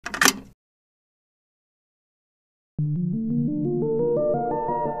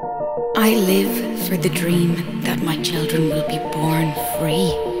I live for the dream that my children will be born free,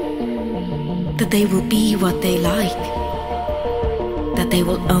 that they will be what they like, that they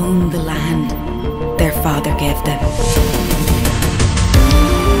will own the land their father gave them.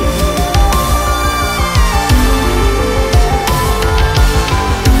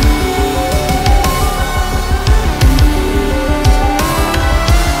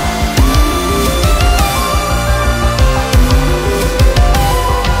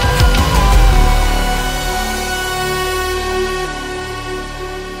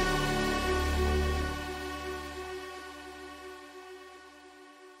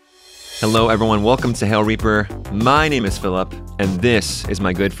 Hello, everyone. Welcome to Hail Reaper. My name is Philip, and this is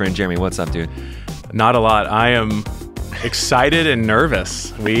my good friend Jeremy. What's up, dude? Not a lot. I am excited and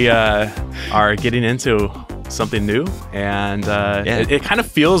nervous. We are getting into something new, and it kind of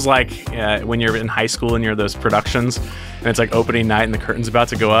feels like when you're in high school and you're those productions, and it's like opening night and the curtain's about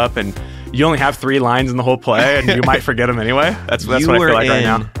to go up, and you only have 3 lines in the whole play, and you might forget them anyway. That's what I feel like right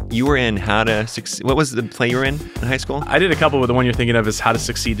now. You were in How to Succeed. What was the play you were in high school? I did a couple, but the one you're thinking of is How to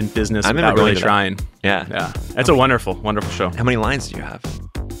Succeed in Business Without Really Trying. Yeah. It's a wonderful, wonderful show. How many lines do you have?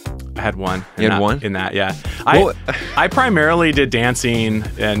 I had one. You had one? In that, yeah. Well, I primarily did dancing,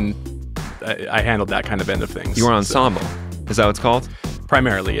 and I handled that kind of end of things. You were ensemble. Is that what it's called?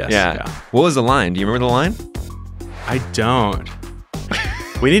 Primarily, yes. Yeah. What was the line? Do you remember the line? I don't.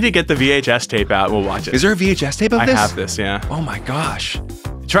 We need to get the VHS tape out. We'll watch it. Is there a VHS tape of this? I have this, yeah. Oh my gosh.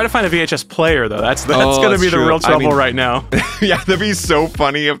 Try to find a VHS player, though. That's going to be the real trouble right now. Yeah, that'd be so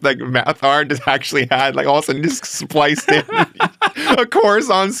funny if like Math Art just actually had like all of a sudden just spliced in a chorus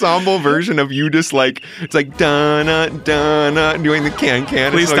ensemble version of you just like, it's like dun-na, dun-na, doing the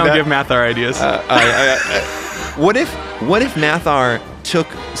can-can. Please don't give Math Art ideas. What if Math Art took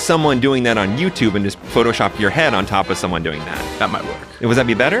someone doing that on YouTube and just Photoshop your head on top of someone doing that? That might work. Would that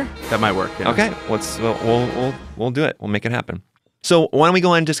be better? That might work, yeah. Okay, we'll do it. We'll make it happen. So why don't we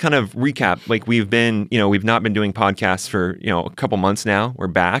go and just kind of recap? Like we've not been doing podcasts for, a couple months now. We're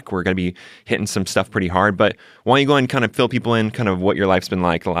back. We're going to be hitting some stuff pretty hard. But why don't you go and kind of fill people in kind of what your life's been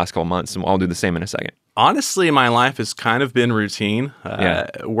like the last couple months, and I'll do the same in a second. Honestly, my life has kind of been routine.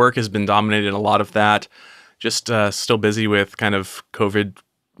 Work has been dominated a lot of that. Just still busy with kind of COVID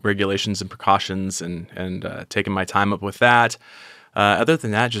regulations and precautions and taking my time up with that. Other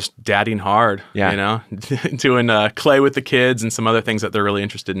than that, just dadding hard, doing clay with the kids and some other things that they're really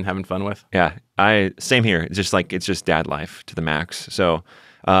interested in having fun with. Yeah, same here. It's just dad life to the max. So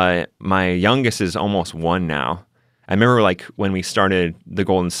my youngest is almost 1 now. I remember like when we started the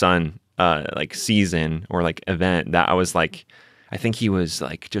Golden Sun like season or like event, that I was like, I think he was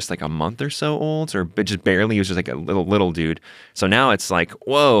like just like a month or so old, but just barely. He was just like a little dude. So now it's like,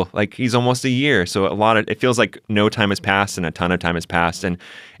 whoa, like he's almost a year. So it feels like no time has passed and a ton of time has passed. And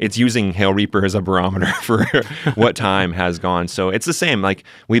it's using Hail Reaper as a barometer for what time has gone. So it's the same. Like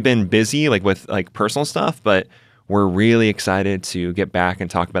we've been busy like with like personal stuff, but we're really excited to get back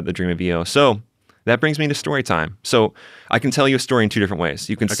and talk about the Dream of EO. So that brings me to story time. So I can tell you a story in 2 different ways.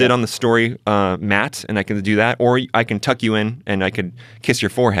 You can sit on the story mat, and I can do that, or I can tuck you in, and I could kiss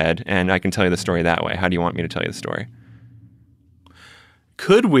your forehead, and I can tell you the story that way. How do you want me to tell you the story?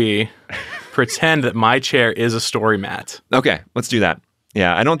 Could we pretend that my chair is a story mat? Okay, let's do that.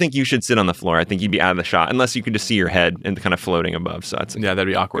 Yeah, I don't think you should sit on the floor. I think you'd be out of the shot, unless you could just see your head and kind of floating above. So that'd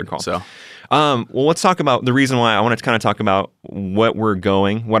be awkward. Call. So. Well, let's talk about the reason why I want to kind of talk about what our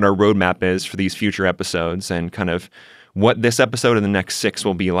roadmap is for these future episodes and kind of what this episode and the next 6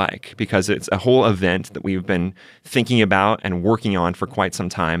 will be like, because it's a whole event that we've been thinking about and working on for quite some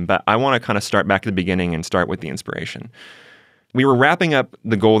time. But I want to kind of start back at the beginning and start with the inspiration. We were wrapping up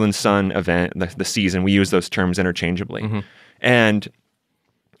the Golden Sun event, the season. We use those terms interchangeably. Mm-hmm. And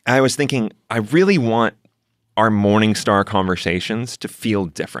I was thinking, I really want our Morning Star conversations to feel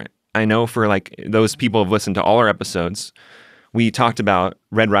different. I know for like those people who've listened to all our episodes, we talked about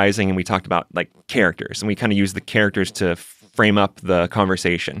Red Rising and we talked about like characters, and we kind of used the characters to frame up the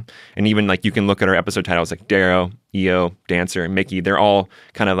conversation. And even like you can look at our episode titles like Darrow, EO, Dancer, and Mickey. They're all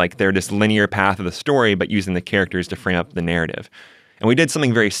kind of like they're this linear path of the story, but using the characters to frame up the narrative. And we did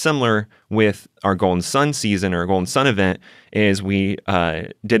something very similar with our Golden Sun season or Golden Sun event. Is we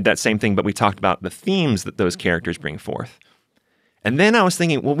did that same thing, but we talked about the themes that those characters bring forth. And then I was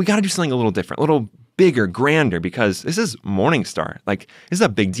thinking, well, we got to do something a little different, a little bigger, grander, because this is Morningstar. Like, this is a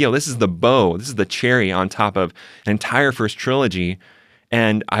big deal. This is the bow. This is the cherry on top of an entire first trilogy.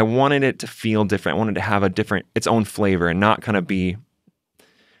 And I wanted it to feel different. I wanted to have its own flavor and not kind of be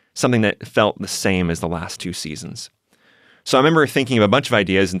something that felt the same as the last 2 seasons. So I remember thinking of a bunch of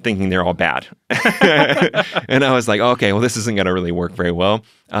ideas and thinking they're all bad. And I was like, okay, well, this isn't going to really work very well.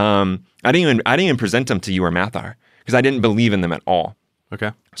 I didn't even present them to you or Mathar because I didn't believe in them at all.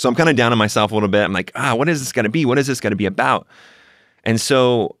 Okay. So I'm kind of down on myself a little bit. I'm like, what is this going to be? What is this going to be about? And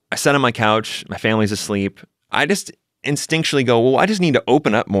so I sat on my couch. My family's asleep. I just instinctually go, well, I just need to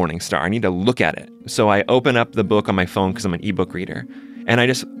open up Morningstar. I need to look at it. So I open up the book on my phone because I'm an ebook reader. And I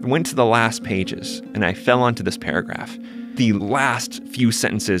just went to the last pages and I fell onto this paragraph, the last few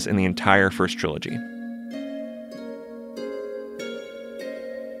sentences in the entire first trilogy.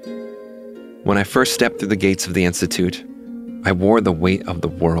 When I first stepped through the gates of the Institute, I wore the weight of the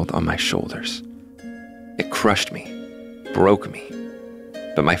world on my shoulders. It crushed me, broke me,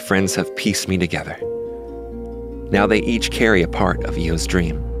 but my friends have pieced me together. Now they each carry a part of Eo's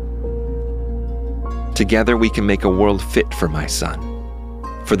dream. Together we can make a world fit for my son,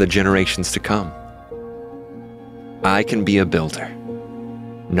 for the generations to come. I can be a builder,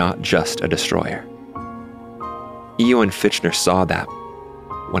 not just a destroyer. Eo and Fitchner saw that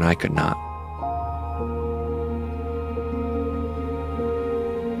when I could not.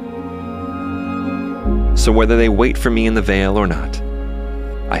 So whether they wait for me in the Vale or not,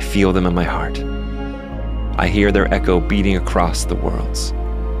 I feel them in my heart. I hear their echo beating across the worlds.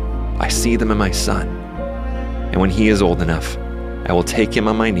 I see them in my son, and when he is old enough, I will take him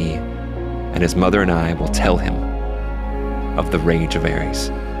on my knee, and his mother and I will tell him of the rage of Ares,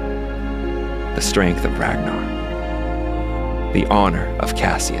 the strength of Ragnar, the honor of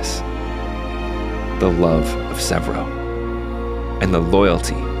Cassius, the love of Severo, and the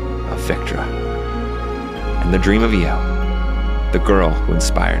loyalty of Victra, and the dream of Eo, the girl who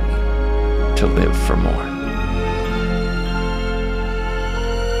inspired me to live for more.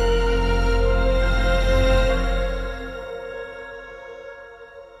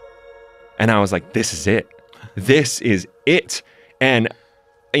 And I was like, this is it. This is it. And,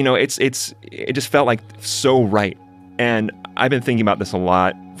 you know, it just felt like so right. And I've been thinking about this a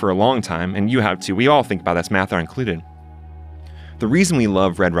lot for a long time, and you have too. We all think about this, Mathar included. The reason we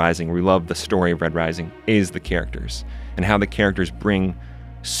love Red Rising, we love the story of Red Rising, is the characters and how the characters bring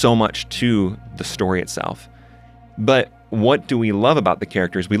so much to the story itself. But what do we love about the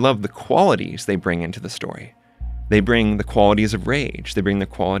characters? We love the qualities they bring into the story. They bring the qualities of rage. They bring the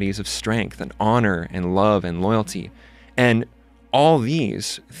qualities of strength and honor and love and loyalty. And all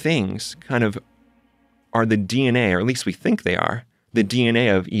these things kind of are the DNA, or at least we think they are, the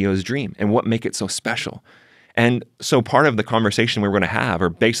DNA of Eo's dream and what make it so special. And so part of the conversation we're going to have, or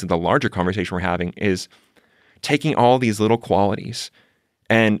basically the larger conversation we're having, is taking all these little qualities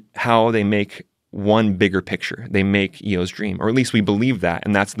and how they make one bigger picture. They make Eo's dream, or at least we believe that.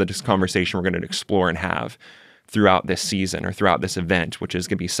 And that's the conversation we're going to explore and have throughout this season or throughout this event, which is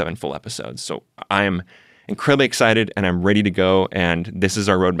going to be 7 full episodes. So I am incredibly excited and I'm ready to go. And this is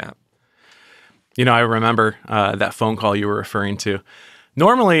our roadmap. You know, I remember that phone call you were referring to.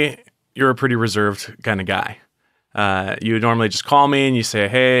 Normally, you're a pretty reserved kind of guy. You would normally just call me and you say,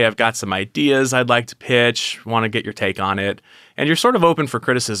 hey, I've got some ideas I'd like to pitch, want to get your take on it. And you're sort of open for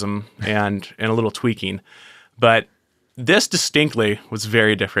criticism and a little tweaking. But this distinctly was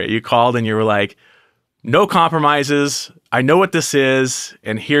very different. You called and you were like, no compromises. I know what this is,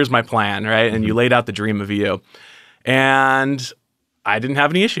 and here's my plan, right? And you laid out the dream of Eo. And I didn't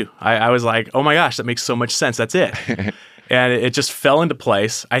have any issue. I was like, oh my gosh, that makes so much sense. That's it. And it just fell into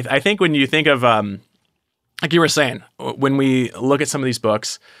place. I think when you think of, like you were saying, when we look at some of these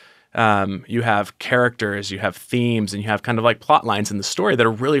books, you have characters, you have themes, and you have kind of like plot lines in the story that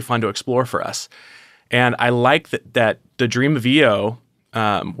are really fun to explore for us. And I like that the Dream of Eo,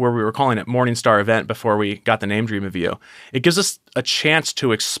 where we were calling it Morningstar Event before we got the name Dream of Eo, it gives us a chance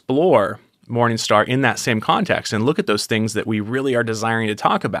to explore Morningstar in that same context and look at those things that we really are desiring to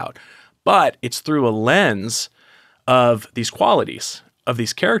talk about. But it's through a lens of these qualities, of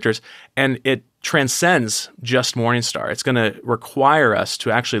these characters, and it transcends just Morningstar. It's going to require us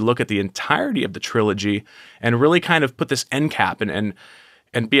to actually look at the entirety of the trilogy and really kind of put this end cap and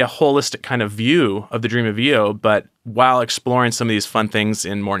be a holistic kind of view of the Dream of Eo, but while exploring some of these fun things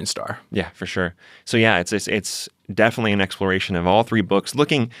in Morningstar. Yeah, for sure. So yeah, it's definitely an exploration of all 3 books.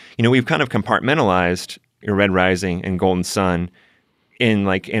 Looking, you know, we've kind of compartmentalized Red Rising and Golden Sun in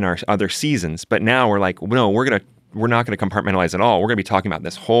our other seasons, but now we're like, no, we're not going to compartmentalize at all. We're going to be talking about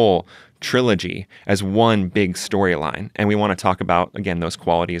this whole trilogy as one big storyline. And we want to talk about, again, those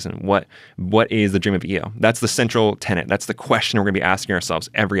qualities and what is the Dream of Eo. That's the central tenet. That's the question we're going to be asking ourselves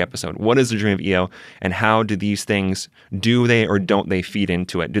every episode. What is the Dream of Eo, and how do these things, do they or don't they feed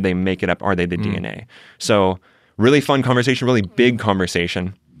into it? Do they make it up? Are they the DNA? So really fun conversation, really big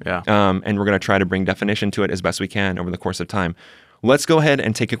conversation. Yeah. And we're going to try to bring definition to it as best we can over the course of time. Let's go ahead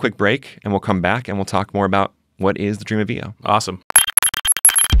and take a quick break, and we'll come back and we'll talk more about what is the dream of EO. Awesome.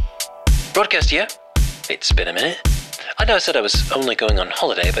 Broadcast here. It's been a minute. I know I said I was only going on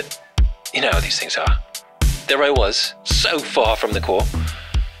holiday, but you know how these things are. There I was, so far from the core,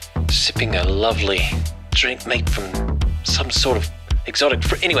 sipping a lovely drink made from some sort of exotic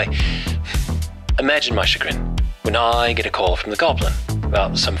fruit. Anyway, imagine my chagrin when I get a call from the Goblin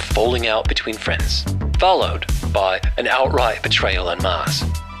about some falling out between friends, followed by an outright betrayal en masse.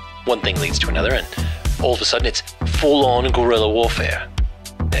 One thing leads to another, and all of a sudden it's full-on guerrilla warfare.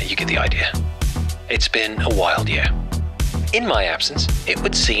 Now you get the idea. It's been a wild year. In my absence, it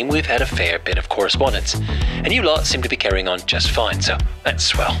would seem we've had a fair bit of correspondence, and you lot seem to be carrying on just fine, so that's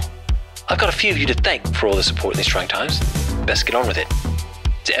swell. I've got a few of you to thank for all the support in these trying times. Best get on with it.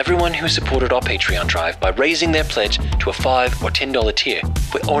 To everyone who supported our Patreon drive by raising their pledge to a $5 or $10 tier,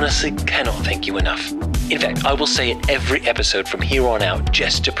 we honestly cannot thank you enough. In fact, I will say it every episode from here on out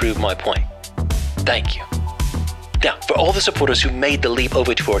just to prove my point. Thank you. Now, for all the supporters who made the leap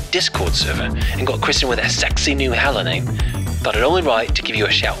over to our Discord server and got christened with a sexy new Halla name, thought it only right to give you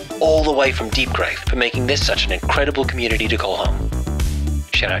a shout all the way from Deepgrave for making this such an incredible community to call home.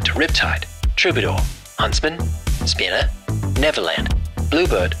 Shout out to Riptide, Troubadour, Huntsman, Spinner, Neverland,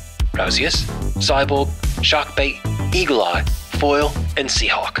 Bluebird, Rosius, Cyborg, Sharkbait, Eagle Eye, Foil, and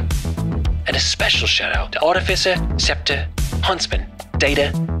Seahawk. And a special shout out to Artificer, Scepter, Huntsman,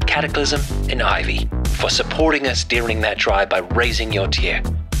 Data, Cataclysm, and Ivy for supporting us during that drive by raising your tier.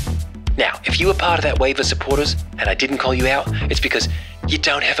 Now, if you were part of that wave of supporters and I didn't call you out, it's because you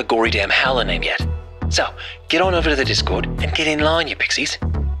don't have a gory damn Howler name yet. So, get on over to the Discord and get in line, you pixies.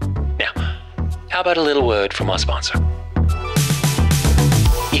 Now, how about a little word from our sponsor?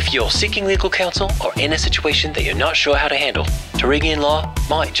 If you're seeking legal counsel or in a situation that you're not sure how to handle, Torigian Law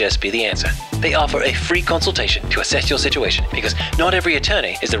might just be the answer. They offer a free consultation to assess your situation because not every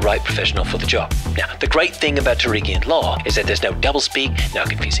attorney is the right professional for the job. Now, the great thing about Torigian Law is that there's no doublespeak, no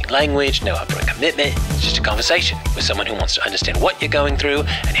confusing language, no upfront commitment. It's just a conversation with someone who wants to understand what you're going through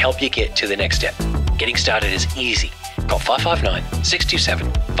and help you get to the next step. Getting started is easy. Call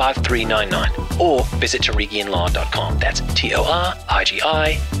 559-627-5399 or visit torigianlaw.com. That's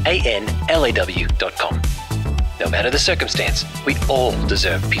TORIGIANLAW.com. No matter the circumstance, we all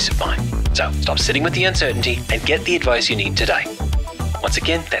deserve peace of mind. So stop sitting with the uncertainty and get the advice you need today. Once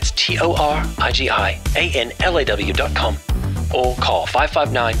again, that's TORIGIANLAW.com or call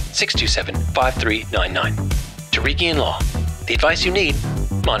 559-627-5399. Torigian Law, the advice you need,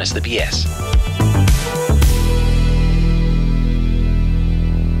 minus the BS.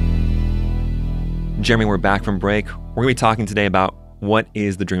 Jeremy, we're back from break. We're going to be talking today about what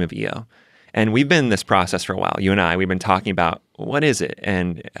is the dream of EO. And we've been in this process for a while. You and I, we've been talking about what is it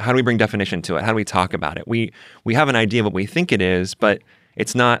and how do we bring definition to it? How do we talk about it? We have an idea of what we think it is, but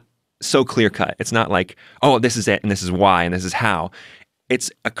it's not so clear cut. It's not like, oh, this is it and this is why and this is how. It's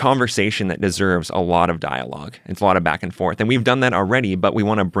a conversation that deserves a lot of dialogue. It's a lot of back and forth. And we've done that already, but we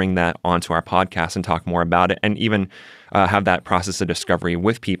want to bring that onto our podcast and talk more about it and even have that process of discovery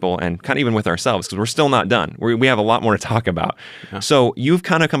with people and kind of even with ourselves because we're still not done. We have a lot more to talk about. Yeah. So you've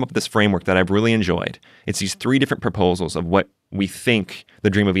kind of come up with this framework that I've really enjoyed. It's these 3 different proposals of what we think the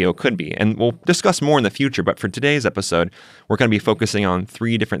dream of EO could be. And we'll discuss more in the future, but for today's episode, we're going to be focusing on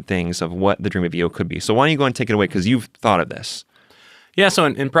 3 different things of what the dream of EO could be. So why don't you go and take it away because you've thought of this. Yeah, so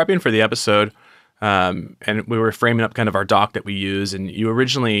in prepping for the episode, and we were framing up kind of our doc that we use, and you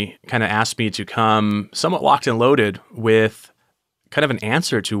originally kind of asked me to come somewhat locked and loaded with kind of an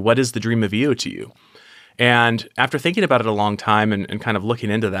answer to what is the dream of EO to you. And after thinking about it a long time and kind of looking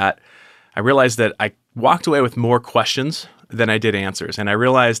into that, I realized that I walked away with more questions than I did answers. And I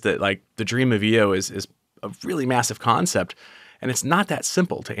realized that like the dream of EO is a really massive concept, and it's not that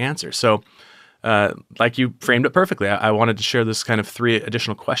simple to answer. So like you framed it perfectly, I wanted to share this kind of 3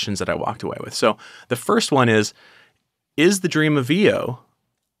 additional questions that I walked away with. So the first one is the dream of EO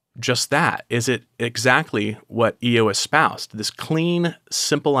just that? Is it exactly what EO espoused? This clean,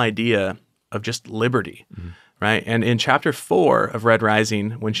 simple idea of just liberty, right? And in chapter 4 of Red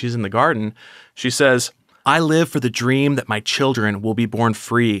Rising, when she's in the garden, she says, I live for the dream that my children will be born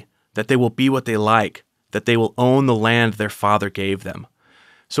free, that they will be what they like, that they will own the land their father gave them.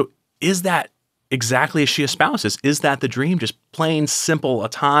 So is that exactly as she espouses? Is that the dream? Just plain, simple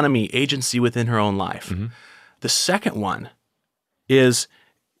autonomy, agency within her own life. Mm-hmm. The second one is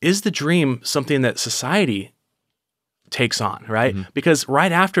the dream something that society takes on, right? Mm-hmm. Because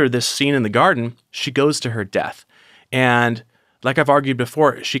right after this scene in the garden, she goes to her death. And like I've argued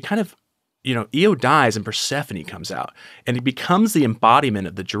before, she kind of Io dies and Persephone comes out, and it becomes the embodiment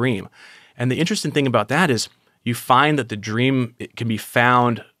of the dream. And the interesting thing about that is you find that the dream, it can be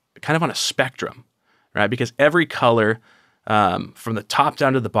found kind of on a spectrum, right? Because every color from the top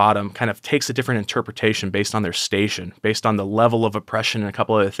down to the bottom kind of takes a different interpretation based on their station, based on the level of oppression and a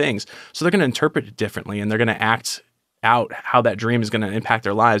couple other things. So they're going to interpret it differently, and they're going to act out how that dream is going to impact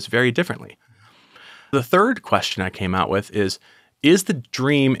their lives very differently. The third question I came out with is the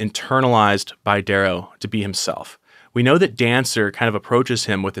dream internalized by Darrow to be himself? We know that Dancer kind of approaches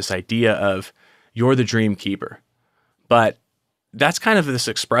him with this idea of, you're the dream keeper. But that's kind of this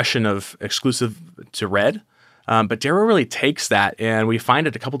expression of exclusive to Red. But Darrow really takes that, and we find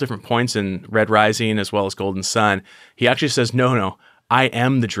at a couple different points in Red Rising as well as Golden Sun. He actually says, no, I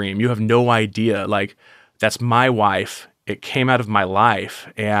am the dream. You have no idea. Like, that's my wife. It came out of my life.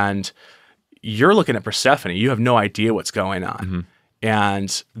 And you're looking at Persephone. You have no idea what's going on. Mm-hmm.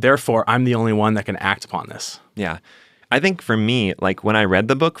 And therefore, I'm the only one that can act upon this. Yeah. I think for me, like when I read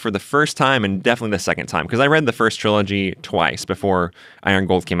the book for the first time and definitely the second time, because I read the first trilogy twice before Iron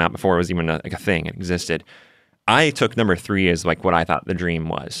Gold came out, before it was even a thing, it existed. I took number 3 as like what I thought the dream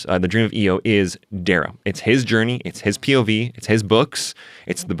was. The dream of Io is Darrow. It's his journey. It's his POV. It's his books.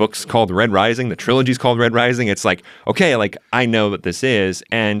 It's the book's called Red Rising. The trilogy's called Red Rising. It's like, okay, like I know what this is.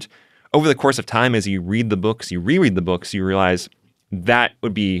 And over the course of time, as you read the books, you reread the books, you realize that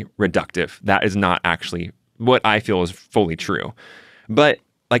would be reductive. That is not actually what I feel is fully true. But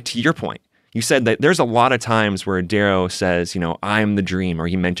like to your point, you said that there's a lot of times where Darrow says, I'm the dream, or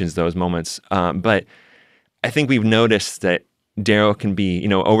he mentions those moments. But I think we've noticed that Darrow can be,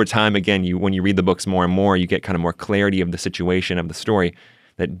 over time, again, when you read the books more and more, you get kind of more clarity of the situation of the story,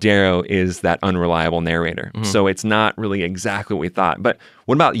 that Darrow is that unreliable narrator. Mm-hmm. So it's not really exactly what we thought. But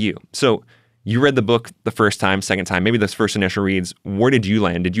what about you? So you read the book the first time, second time, maybe those first initial reads. Where did you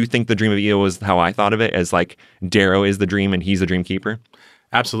land? Did you think the dream of Io was how I thought of it, as like Darrow is the dream and he's the dream keeper?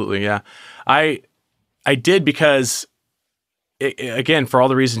 Absolutely, yeah. I did because, again, for all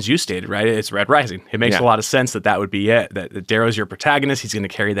the reasons you stated, right? It's Red Rising. It makes a lot of sense that would be it, that Darrow's your protagonist. He's going to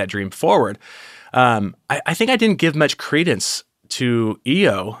carry that dream forward. I think I didn't give much credence to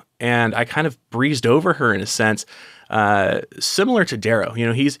Io, and I kind of breezed over her in a sense. Similar to Darrow,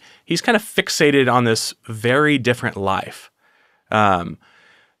 he's kind of fixated on this very different life.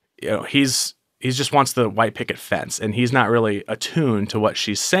 He just wants the white picket fence, and he's not really attuned to what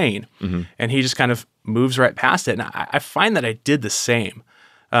she's saying, mm-hmm. and he just kind of moves right past it. And I find that I did the same.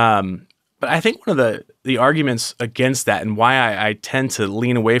 But I think one of the arguments against that, and why I tend to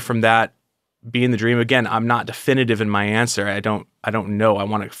lean away from that being the dream, again, I'm not definitive in my answer. I don't know. I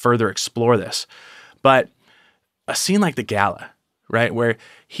want to further explore this, but a scene like the gala, right, where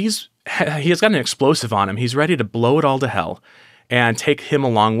he has got an explosive on him. He's ready to blow it all to hell and take him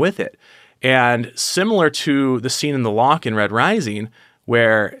along with it. And similar to the scene in the lock in Red Rising,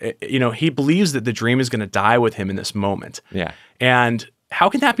 where, he believes that the dream is going to die with him in this moment. Yeah. And how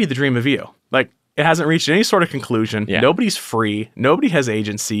can that be the dream of Io? Like, it hasn't reached any sort of conclusion. Yeah. Nobody's free. Nobody has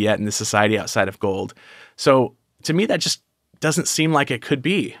agency yet in the society outside of gold. So to me, that just doesn't seem like it could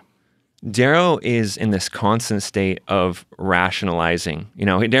be. Darrow is in this constant state of rationalizing.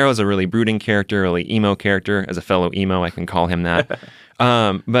 Darrow's a really brooding character, really emo character. As a fellow emo, I can call him that.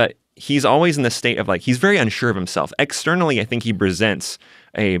 But he's always in the state of he's very unsure of himself. Externally, I think he presents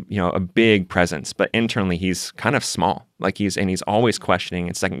a big presence, but internally he's kind of small. He's always questioning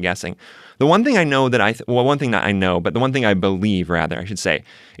and second guessing. The one thing I know but the one thing I believe, rather, I should say,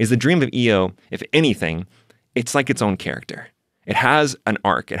 is the dream of Io, if anything, it's like its own character. It has an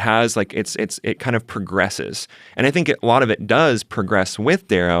arc. It has it kind of progresses. And I think a lot of it does progress with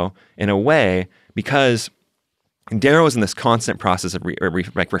Darrow in a way, because Darrow is in this constant process of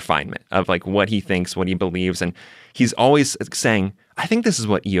refinement of what he thinks, what he believes. And he's always saying, I think this is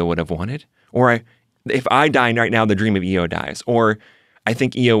what Io would have wanted. Or if I die right now, the dream of Io dies. Or I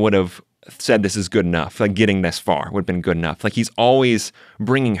think Io would have said this is good enough. Getting this far would have been good enough. He's always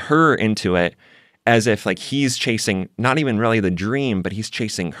bringing her into it, as if he's chasing not even really the dream, but he's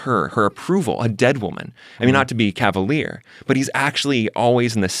chasing her approval, a dead woman. I mean, not to be cavalier, but he's actually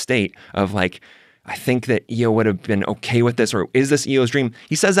always in the state of I think that Io would have been okay with this, or is this Io's dream?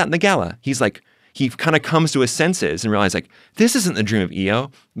 He says that in the gala. He's he kind of comes to his senses and realizes this isn't the dream of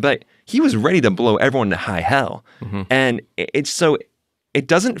Io, but he was ready to blow everyone to high hell. Mm-hmm. And it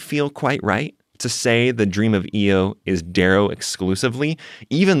doesn't feel quite right to say the dream of Io is Darrow exclusively,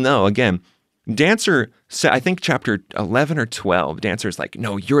 even though, again, Dancer, I think chapter 11 or 12, Dancer's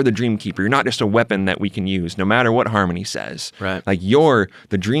no, you're the dream keeper. You're not just a weapon that we can use, no matter what Harmony says. Right. You're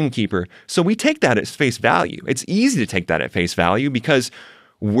the dream keeper. So we take that at face value. It's easy to take that at face value because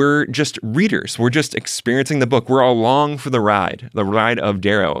we're just readers. We're just experiencing the book. We're along for the ride of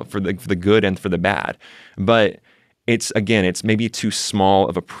Darrow, for the good and for the bad. But it's maybe too small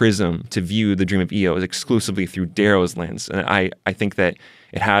of a prism to view the Dream of Eos exclusively through Darrow's lens. And I think that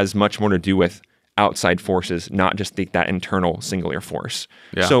it has much more to do with outside forces, not just that internal singular force.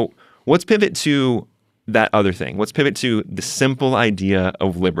 Yeah. So let's pivot to that other thing. Let's pivot to the simple idea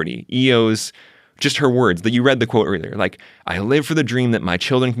of liberty. Eos, just her words, that you read the quote earlier, like, I live for the dream that my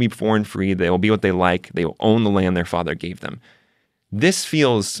children can be born free, they will be what they like, they will own the land their father gave them. This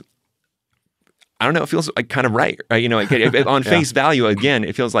feels, I don't know, it feels like kind of right? You know, on face value, again,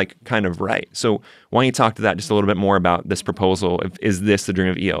 it feels like kind of right. So why don't you talk to that just a little bit more about this proposal? Is this the Dream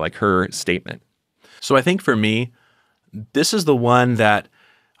of Eo, like her statement? So I think for me, this is the one that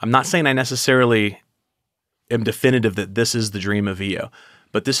I'm not saying I necessarily am definitive that this is the Dream of Eo,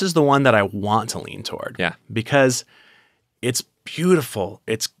 but this is the one that I want to lean toward. Yeah. Because it's beautiful.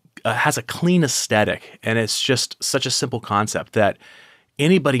 It's has a clean aesthetic, and it's just such a simple concept that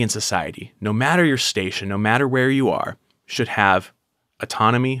anybody in society, no matter your station, no matter where you are, should have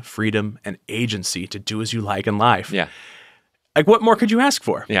autonomy, freedom, and agency to do as you like in life. Yeah. Like, what more could you ask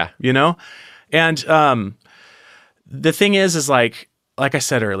for? Yeah. You know? And the thing is like I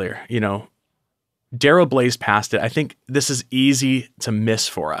said earlier, you know, Darrow blazed past it. I think this is easy to miss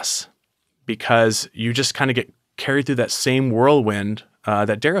for us because you just kind of get carried through that same whirlwind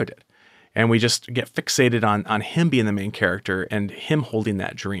that Darrow did. And we just get fixated on him being the main character and him holding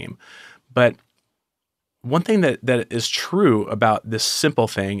that dream. But one thing that is true about this simple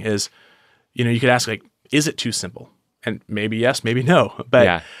thing is, you know, you could ask, like, is it too simple? And maybe yes, maybe no.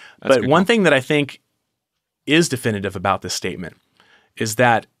 But one thing that I think is definitive about this statement is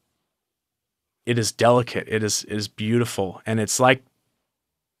that it is delicate. It is beautiful. And it's like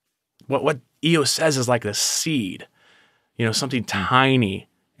what Eo says is like the seed, you know, something tiny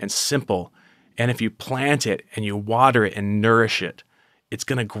and simple. And if you plant it and you water it and nourish it, it's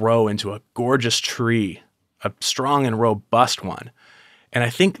going to grow into a gorgeous tree, a strong and robust one. And I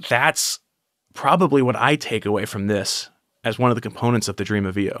think that's probably what I take away from this as one of the components of the Dream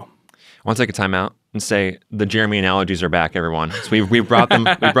of Eo. I want to take a time out and say the Jeremy analogies are back, everyone. So we've brought them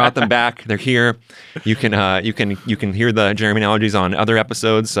back. They're here. You can hear the Jeremy analogies on other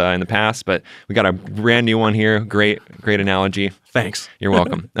episodes in the past, but we got a brand new one here. Great analogy. Thanks. You're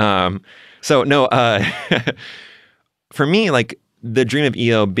welcome. For me, like, the Dream of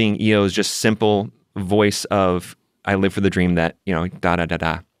Eo being Eo's just simple voice of, I live for the dream that, you know, da da da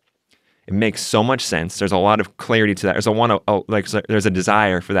da. It makes so much sense. There's a lot of clarity to that. There's a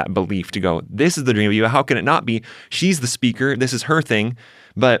desire for that belief to go, this is the Dream of Eo. How can it not be? She's the speaker. This is her thing.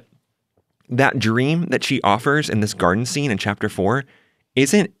 But that dream that she offers in this garden scene in chapter 4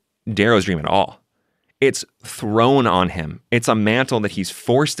 isn't Darrow's dream at all. It's thrown on him. It's a mantle that he's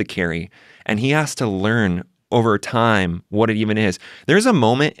forced to carry, and he has to learn over time what it even is. There's a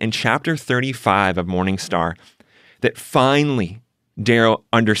moment in chapter 35 of Morning Star that finally Darrow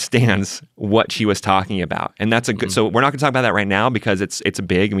understands what she was talking about. And that's a good, so we're not gonna talk about that right now because it's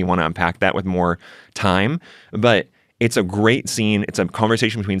big and we want to unpack that with more time, but it's a great scene. It's a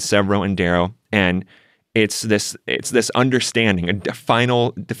conversation between Severo and Darrow, and it's this understanding, a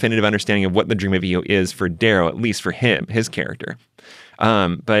final definitive understanding of what the Dream of Eo is for Darrow, at least for him, his character.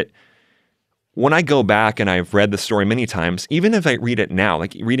 But when I go back and I've read the story many times, even if I read it now,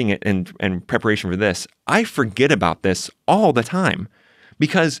 like reading it in preparation for this, I forget about this all the time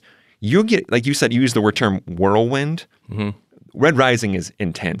because you get, like you said, you use the term whirlwind. Mm-hmm. Red Rising is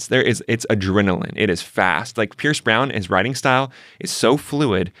intense. It's adrenaline. It is fast. Like Pierce Brown, his writing style is so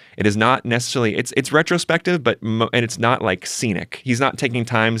fluid. It is not necessarily, it's retrospective, and it's not like scenic. He's not taking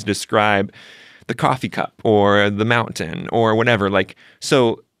time to describe the coffee cup or the mountain or whatever. Like,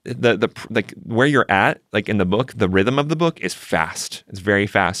 so the where you're at, like in the book, the rhythm of the book is fast. It's very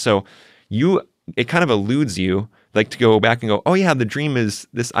fast. So it kind of eludes you, like, to go back and go, oh yeah, the dream is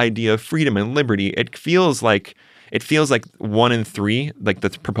this idea of freedom and liberty. It feels like 1 and 3, like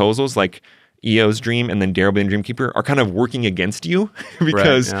the proposals, like Eo's dream and then Darrow being Dreamkeeper, are kind of working against you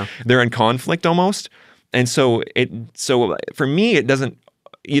because they're in conflict almost. And so for me, it doesn't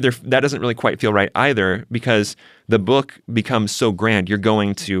either. That doesn't really quite feel right either, because the book becomes so grand. You're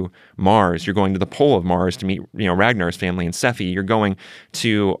going to Mars. You're going to the pole of Mars to meet, Ragnar's family and Sephi. You're going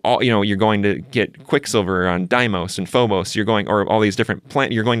to you're going to get Quicksilver on Deimos and Phobos. You're going, or all these different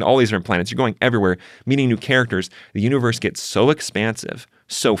You're going to all these different planets. You're going everywhere, meeting new characters. The universe gets so expansive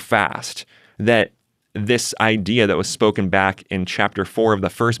so fast that this idea that was spoken back in chapter 4 of the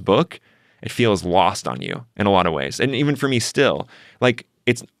first book, it feels lost on you in a lot of ways. And even for me still, like,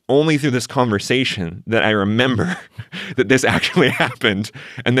 it's only through this conversation that I remember that this actually happened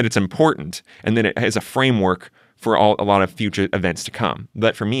and that it's important and that it has a framework for a lot of future events to come.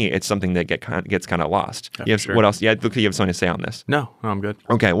 But for me, it's something that gets kind of lost. Yeah, What else? Yeah, look, you have something to say on this. No, I'm good.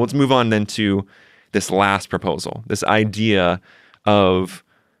 Okay, well, let's move on then to this last proposal, this idea of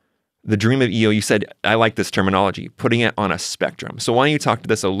the dream of Io. You said, I like this terminology, putting it on a spectrum. So why don't you talk to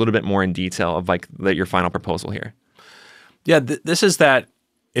this a little bit more in detail of like your final proposal here? Yeah, this is that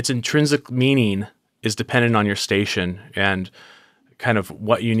its intrinsic meaning is dependent on your station and kind of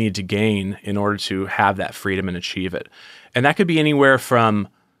what you need to gain in order to have that freedom and achieve it. And that could be anywhere from,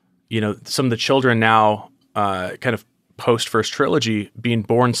 some of the children now kind of post first trilogy being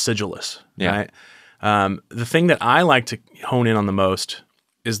born sigilless, right? The thing that I like to hone in on the most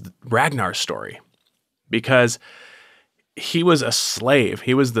is Ragnar's story, because he was a slave.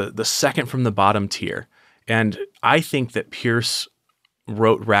 He was the second from the bottom tier. And I think that Pierce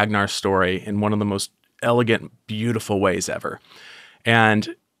wrote Ragnar's story in one of the most elegant, beautiful ways ever.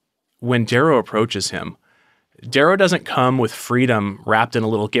 And when Darrow approaches him, Darrow doesn't come with freedom wrapped in a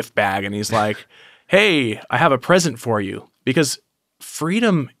little gift bag and he's like, hey, I have a present for you. Because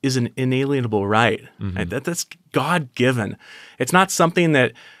freedom is an inalienable right. Right? That's God-given. It's not something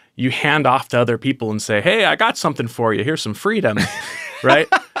that you hand off to other people and say, hey, I got something for you. Here's some freedom, right?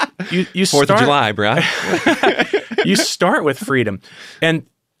 You 4th of July, bro. You start with freedom. And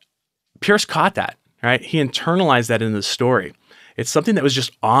Pierce caught that, right? He internalized that in the story. It's something that was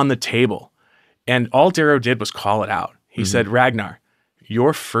just on the table. And all Darrow did was call it out. He said, Ragnar,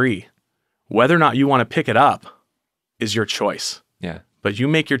 you're free. Whether or not you want to pick it up is your choice. Yeah. But you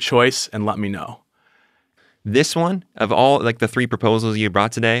make your choice and let me know. This one, of all like the 3 proposals you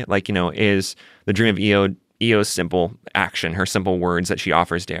brought today, is the dream of Io's simple action, her simple words that she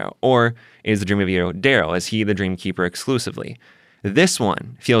offers Darrow, or is the dream of Io Darrow? Is he the dream keeper exclusively? This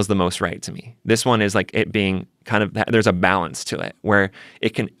one feels the most right to me. This one is like it being kind of, there's a balance to it where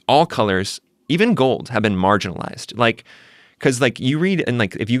it can, all colors, even gold, have been marginalized. Because you read, and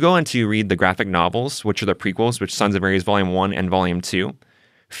if you go into read the graphic novels, which are the prequels, which Sons of Ares Volume 1 and Volume 2,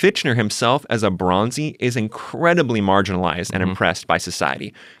 Fitchner himself as a Bronzy is incredibly marginalized and impressed by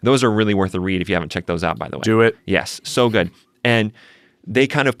society. Those are really worth a read if you haven't checked those out, by the way. Do it. Yes, so good. And they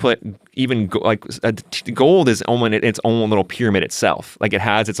kind of put even gold is almost its own little pyramid itself. It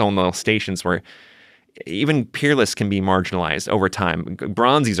has its own little stations where even peerless can be marginalized over time.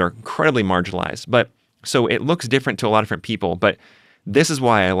 Bronzies are incredibly marginalized, but so it looks different to a lot of different people. But this is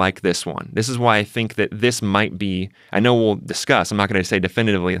why I like this one. This is why I think that this might be, I know we'll discuss, I'm not going to say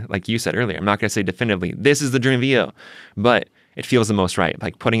definitively, like you said earlier, I'm not going to say definitively, this is the dream of Io, but it feels the most right,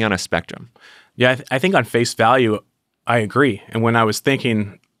 like putting on a spectrum. Yeah, I think on face value, I agree. And when I was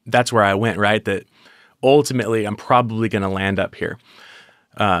thinking, that's where I went, right? That ultimately I'm probably going to land up here.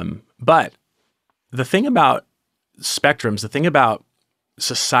 But the thing about spectrums, the thing about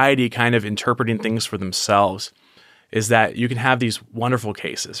society kind of interpreting things for themselves is that you can have these wonderful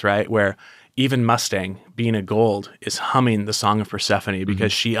cases, right? Where even Mustang, being a gold, is humming the Song of Persephone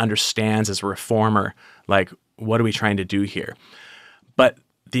because she understands as a reformer, what are we trying to do here? But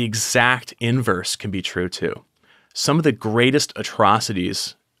the exact inverse can be true too. Some of the greatest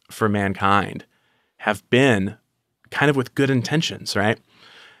atrocities for mankind have been kind of with good intentions, right?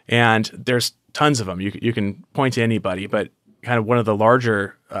 And there's tons of them. You can point to anybody, but kind of one of the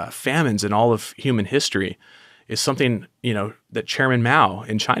larger famines in all of human history is something, that Chairman Mao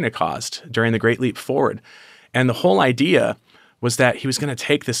in China caused during the Great Leap Forward. And the whole idea was that he was going to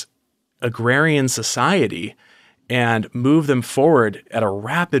take this agrarian society and move them forward at a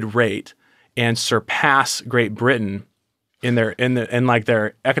rapid rate and surpass Great Britain in their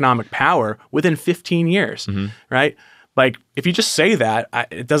economic power within 15 years, right? If you just say that,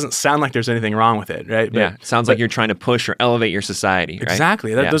 it doesn't sound like there's anything wrong with it, right? But, it sounds like you're trying to push or elevate your society, right?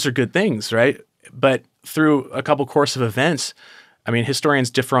 Exactly. Those are good things, right? But through a couple course of events, historians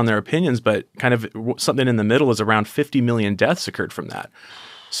differ on their opinions, but kind of something in the middle is around 50 million deaths occurred from that.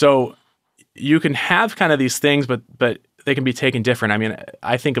 So you can have kind of these things, but they can be taken different.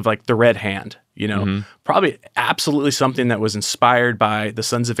 I think of the Red Hand, probably absolutely something that was inspired by the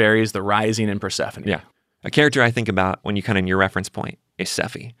Sons of Ares, the Rising, and Persephone. Yeah. A character I think about when you kind of in your reference point is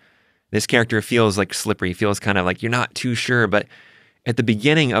Sephi. This character feels slippery, feels kind of you're not too sure, but at the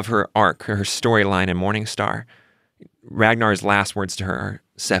beginning of her arc, her storyline in Morningstar, Ragnar's last words to her are,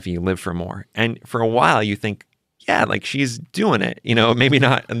 Sephi, live for more. And for a while you think, yeah, like she's doing it, maybe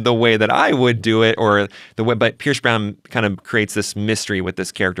not the way that I would do it or the way, but Pierce Brown kind of creates this mystery with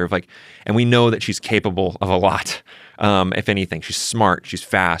this character of like, and we know that she's capable of a lot. If anything, she's smart, she's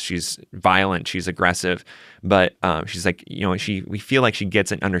fast, she's violent, she's aggressive, but she's like, we feel like she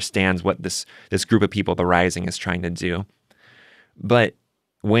gets and understands what this group of people, the Rising, is trying to do. But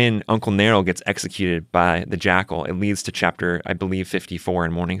when Uncle Neril gets executed by the Jackal, it leads to chapter, I believe, 54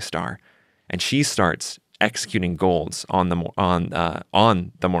 in Morning Star, and she starts executing golds on the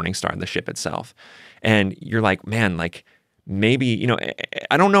Morning Star, the ship itself, and you're like, man, like maybe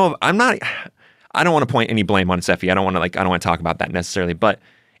I don't know. I don't want to point any blame on Sephi. I don't want to talk about that necessarily, but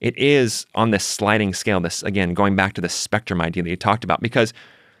it is on this sliding scale. This, again, going back to the spectrum idea that you talked about, because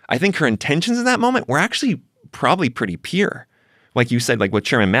I think her intentions in that moment were actually probably pretty pure. Like you said, like with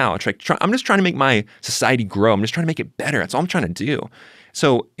Chairman Mao, it's like, I'm just trying to make my society grow. I'm just trying to make it better. That's all I'm trying to do.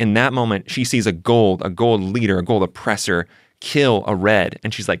 So in that moment, she sees a gold leader, a gold oppressor kill a red.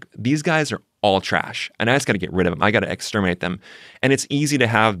 And she's like, these guys are all trash. And I just got to get rid of them. I got to exterminate them. And it's easy to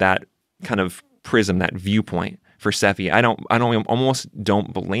have that kind of prism, that viewpoint for Sephi. I almost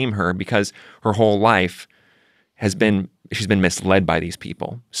don't blame her, because her whole life she's been misled by these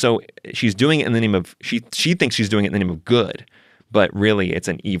people. So she's doing it in the name of, she thinks she's doing it in the name of good, but really it's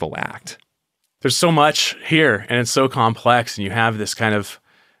an evil act. There's so much here, and it's so complex, and you have this kind of,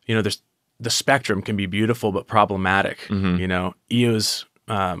 there's the spectrum can be beautiful but problematic. Eo's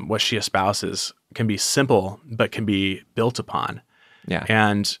what she espouses can be simple but can be built upon. Yeah.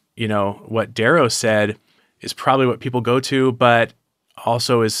 And what Darrow said is probably what people go to, but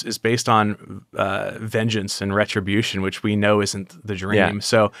also is based on vengeance and retribution, which we know isn't the dream. Yeah.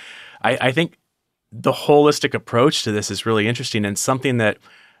 So I think the holistic approach to this is really interesting, and something that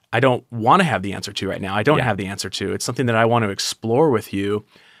I don't want to have the answer to right now. I don't have the answer to. It's something that I want to explore with you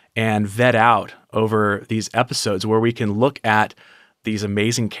and vet out over these episodes, where we can look at these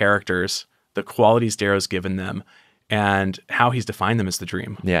amazing characters, the qualities Darrow's given them, and how he's defined them as the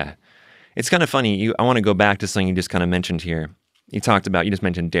dream. Yeah. It's kind of funny. I want to go back to something you just kind of mentioned here. You just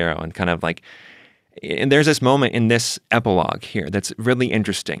mentioned Darrow, and kind of like, and there's this moment in this epilogue here that's really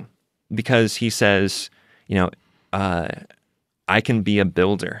interesting, because he says, I can be a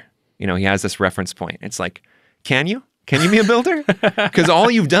builder. He has this reference point. It's like, can you be a builder? Because all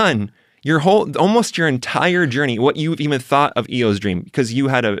you've done, almost your entire journey, what you've even thought of Eo's dream, because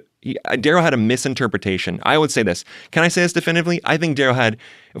Darrow had a misinterpretation. I would say this. Can I say this definitively? I think Darrow had,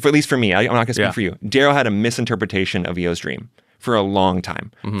 at least for me, I'm not going to speak for you, Darrow had a misinterpretation of Eo's dream for a long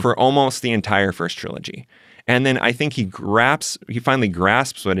time, for almost the entire first trilogy. And then I think he finally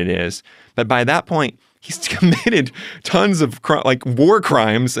grasps what it is. But by that point, he's committed tons of war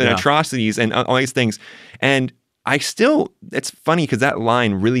crimes and atrocities and all these things. And it's funny because that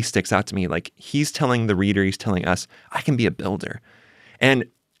line really sticks out to me. Like, he's telling the reader, he's telling us, I can be a builder. And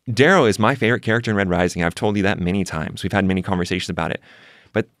Darrow is my favorite character in Red Rising. I've told you that many times. We've had many conversations about it.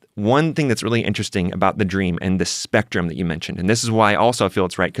 But one thing that's really interesting about the dream and the spectrum that you mentioned, and this is why also I feel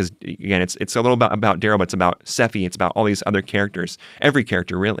it's right, because again, it's a little about Darrow, but it's about Sephi, it's about all these other characters, every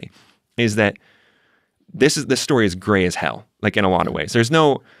character really, is that this story is gray as hell, like in a lot of ways. There's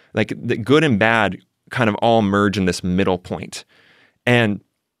no, like, the good and bad kind of all merge in this middle point. And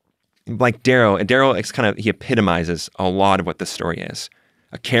like Darrow is he epitomizes a lot of what this story is.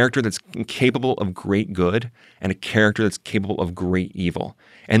 A character that's capable of great good and a character that's capable of great evil.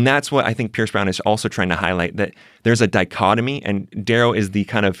 And that's what I think Pierce Brown is also trying to highlight, that there's a dichotomy, and Darrow is the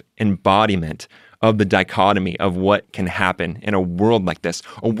kind of embodiment of the dichotomy of what can happen in a world like this,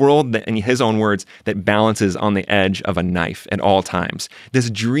 a world that, in his own words, that balances on the edge of a knife at all times. This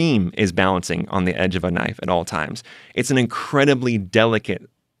dream is balancing on the edge of a knife at all times. It's an incredibly delicate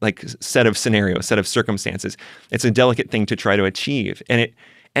set of scenarios, set of circumstances. It's a delicate thing to try to achieve.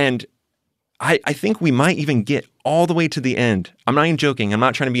 And I think we might even get all the way to the end. I'm not even joking. I'm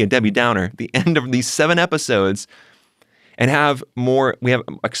not trying to be a Debbie Downer. The end of these 7 episodes, and we have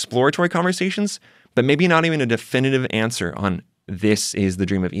exploratory conversations, but maybe not even a definitive answer on this is the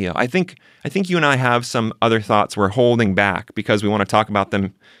dream of Eo. I think you and I have some other thoughts we're holding back because we want to talk about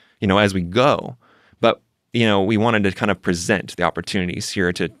them, as we go. But we wanted to kind of present the opportunities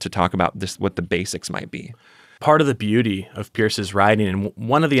here to talk about this, what the basics might be. Part of the beauty of Pierce's writing, and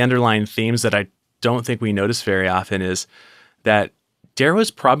one of the underlying themes that I don't think we notice very often, is that Darrow's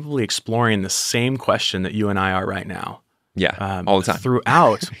probably exploring the same question that you and I are right now. Yeah, all the time.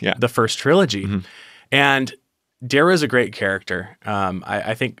 Throughout the first trilogy. Mm-hmm. And Darrow is a great character.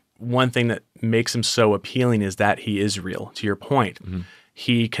 I think one thing that makes him so appealing is that he is real, to your point. Mm-hmm.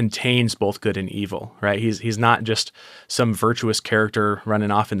 he contains both good and evil, right? He's not just some virtuous character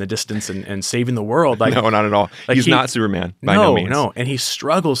running off in the distance and saving the world. Like, no, not at all. Like he's not Superman by no means. No, and he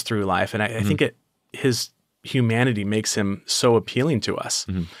struggles through life, and I think his humanity makes him so appealing to us.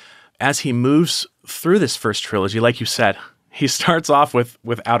 As he moves through this first trilogy, like you said, he starts off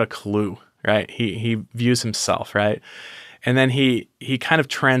without a clue, right? He views himself, right? And then he kind of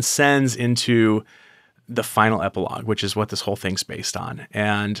transcends into the final epilogue, which is what this whole thing's based on.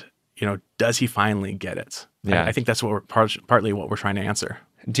 And, does he finally get it? Yeah. I think that's what we're partly what we're trying to answer.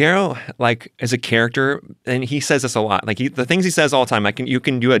 Darrow, like, as a character, and he says this a lot, like, the things he says all the time, like, you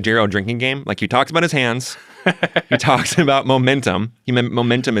can do a Darrow drinking game. Like, he talks about his hands. He talks about momentum.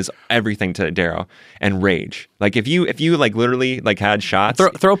 Momentum is everything to Darrow, and rage. Like, if you like literally like had shots,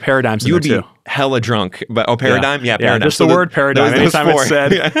 throw paradigms in you would there be too. hella drunk. But paradigm, yeah, paradigm. Just the word paradigm. Anytime it's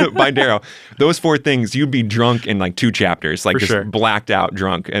said by Darrow, those 4 things, you'd be drunk in like 2 chapters, like For just sure. blacked out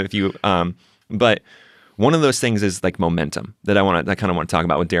drunk. If you, but one of those things is like momentum that I kind of want to talk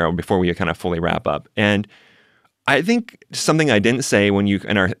about with Darrow before we kind of fully wrap up. And I think something I didn't say when you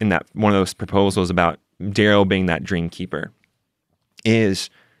in that one of those proposals about Darrow being that dream keeper is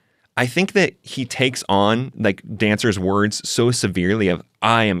I think that he takes on like Dancer's words so severely of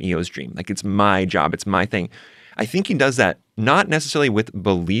I am Eo's dream. Like, it's my job. It's my thing. I think he does that not necessarily with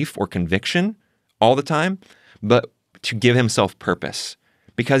belief or conviction all the time, but to give himself purpose.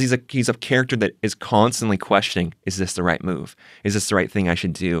 Because he's a character that is constantly questioning, is this the right move? Is this the right thing I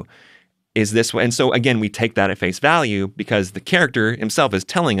should do? Is this what? And so again, we take that at face value because the character himself is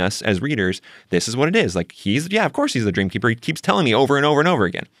telling us as readers, this is what it is. Like, of course he's the dream keeper. He keeps telling me over and over and over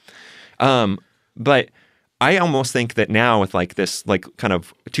again. But I almost think that now with like this like kind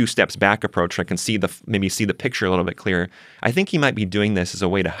of 2 steps back approach, I can maybe see the picture a little bit clearer. I think he might be doing this as a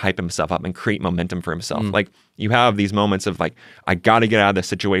way to hype himself up and create momentum for himself. Like, you have these moments of like, I got to get out of this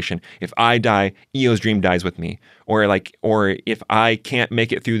situation. If I die, Eo's dream dies with me. Or if I can't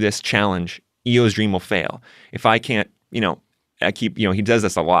make it through this challenge, Eo's dream will fail. If I can't, he does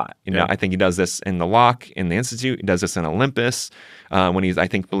this a lot. I think he does this in the Lock, in the Institute. He does this in Olympus. When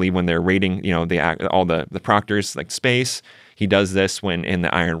when they're raiding, all the proctors, like space. He does this when in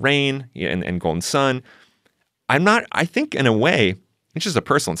the Iron Rain and Golden Sun. I think in a way, it's just a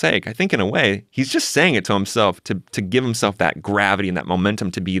personal take. I think in a way, he's just saying it to himself to give himself that gravity and that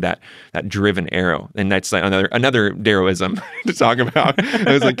momentum to be that driven arrow. And that's like another Darrowism to talk about.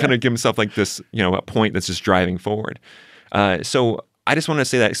 It's like kind of give himself like this, a point that's just driving forward. So I just want to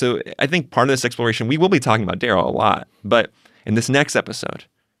say that. So I think part of this exploration, we will be talking about Darrow a lot, but in this next episode,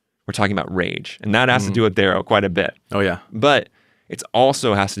 we're talking about rage, and that has to do with Darrow quite a bit. Oh yeah. But it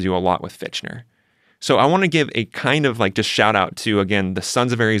also has to do a lot with Fitchner. So I want to give a kind of like just shout out to, again, the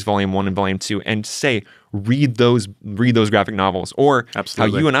Sons of Ares Volume 1 and Volume 2, and say, read those graphic novels, or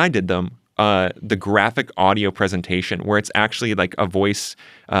Absolutely. how you and I did them, the graphic audio presentation, where it's actually like a voice.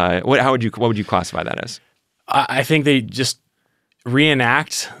 What would you classify that as? I think they just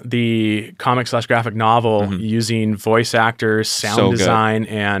reenact the comic/graphic novel using voice actors, sound design,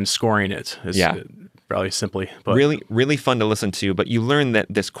 and scoring it. Probably simply put. Really, really fun to listen to, but you learn that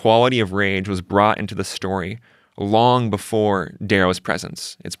this quality of rage was brought into the story long before Darrow's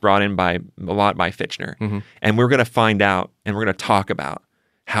presence. It's brought in a lot by Fitchner. And we're going to find out, and we're going to talk about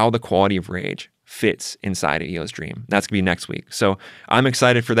how the quality of rage fits inside of Eo's dream. That's going to be next week. So I'm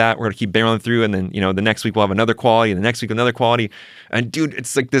excited for that. We're going to keep barreling through, and then, the next week we'll have another quality, and the next week another quality. And dude,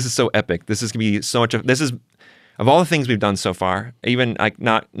 it's like, this is so epic. This is going to be so much of all the things we've done so far, even like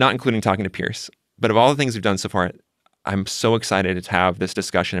not including talking to Pierce, but of all the things we've done so far, I'm so excited to have this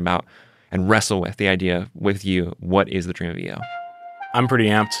discussion about and wrestle with the idea with you. What is the dream of Eo? I'm pretty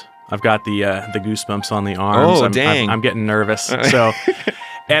amped. I've got the goosebumps on the arms. Oh, dang. I'm getting nervous. So,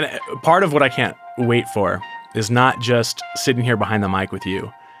 and part of what I can't wait for is not just sitting here behind the mic with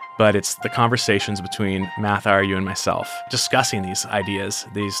you, but it's the conversations between Mathar, you, and myself, discussing these ideas,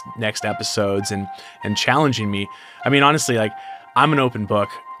 these next episodes, and challenging me. I mean, honestly, like, I'm an open book.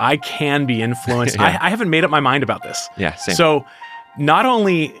 I can be influenced. Yeah. I haven't made up my mind about this. Yeah, same. So not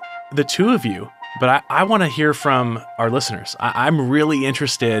only the two of you, but I want to hear from our listeners. I'm really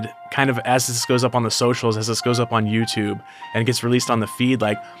interested, kind of as this goes up on the socials, as this goes up on YouTube and gets released on the feed,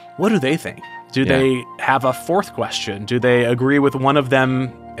 like, what do they think? Do they have a fourth question? Do they agree with one of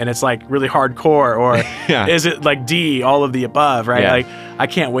them and it's like really hardcore, or is it like D, all of the above, right? Like, I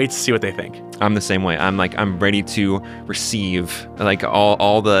can't wait to see what they think. I'm the same way. I'm ready to receive like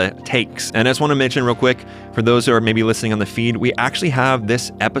all the takes. And I just want to mention real quick, for those who are maybe listening on the feed, we actually have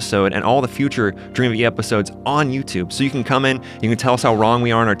this episode and all the future Dream of EO episodes on YouTube. So you can come in, you can tell us how wrong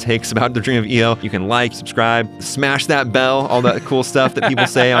we are in our takes about the Dream of EO. You can like, subscribe, smash that bell, all that cool stuff that people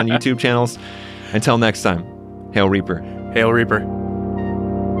say on YouTube channels. Until next time, Hail Reaper. Hail Reaper.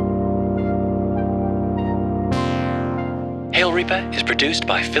 Hail Reaper is produced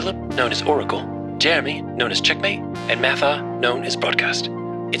by Philip, known as Oracle, Jeremy, known as Checkmate, and Mathar, known as Broadcast.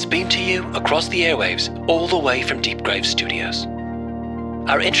 It's beamed to you across the airwaves, all the way from Deepgrave Studios.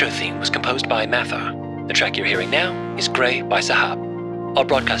 Our intro theme was composed by Mathar. The track you're hearing now is Grey by Sahab. Our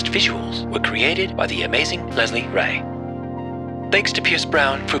broadcast visuals were created by the amazing Leslie Rae. Thanks to Pierce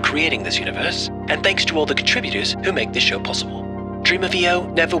Brown for creating this universe, and thanks to all the contributors who make this show possible. Dream of EO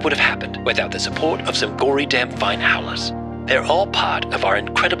never would have happened without the support of some gory damn fine howlers. They're all part of our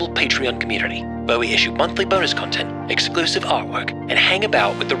incredible Patreon community, where we issue monthly bonus content, exclusive artwork, and hang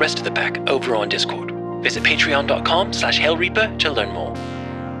about with the rest of the pack over on Discord. Visit patreon.com/HailReaper to learn more.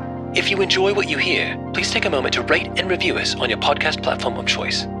 If you enjoy what you hear, please take a moment to rate and review us on your podcast platform of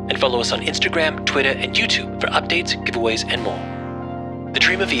choice, and follow us on Instagram, Twitter, and YouTube for updates, giveaways, and more. The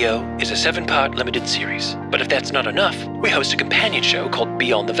Dream of EO is a 7-part limited series, but if that's not enough, we host a companion show called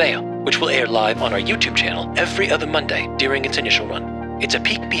Beyond the Veil, which will air live on our YouTube channel every other Monday during its initial run. It's a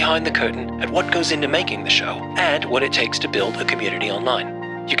peek behind the curtain at what goes into making the show and what it takes to build a community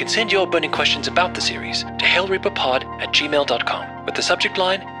online. You can send your burning questions about the series to hailreaperpod@gmail.com with the subject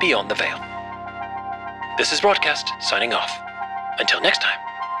line Beyond the Veil. This is Broadcast, signing off. Until next time,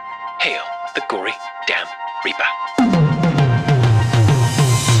 hail the gory damn Reaper.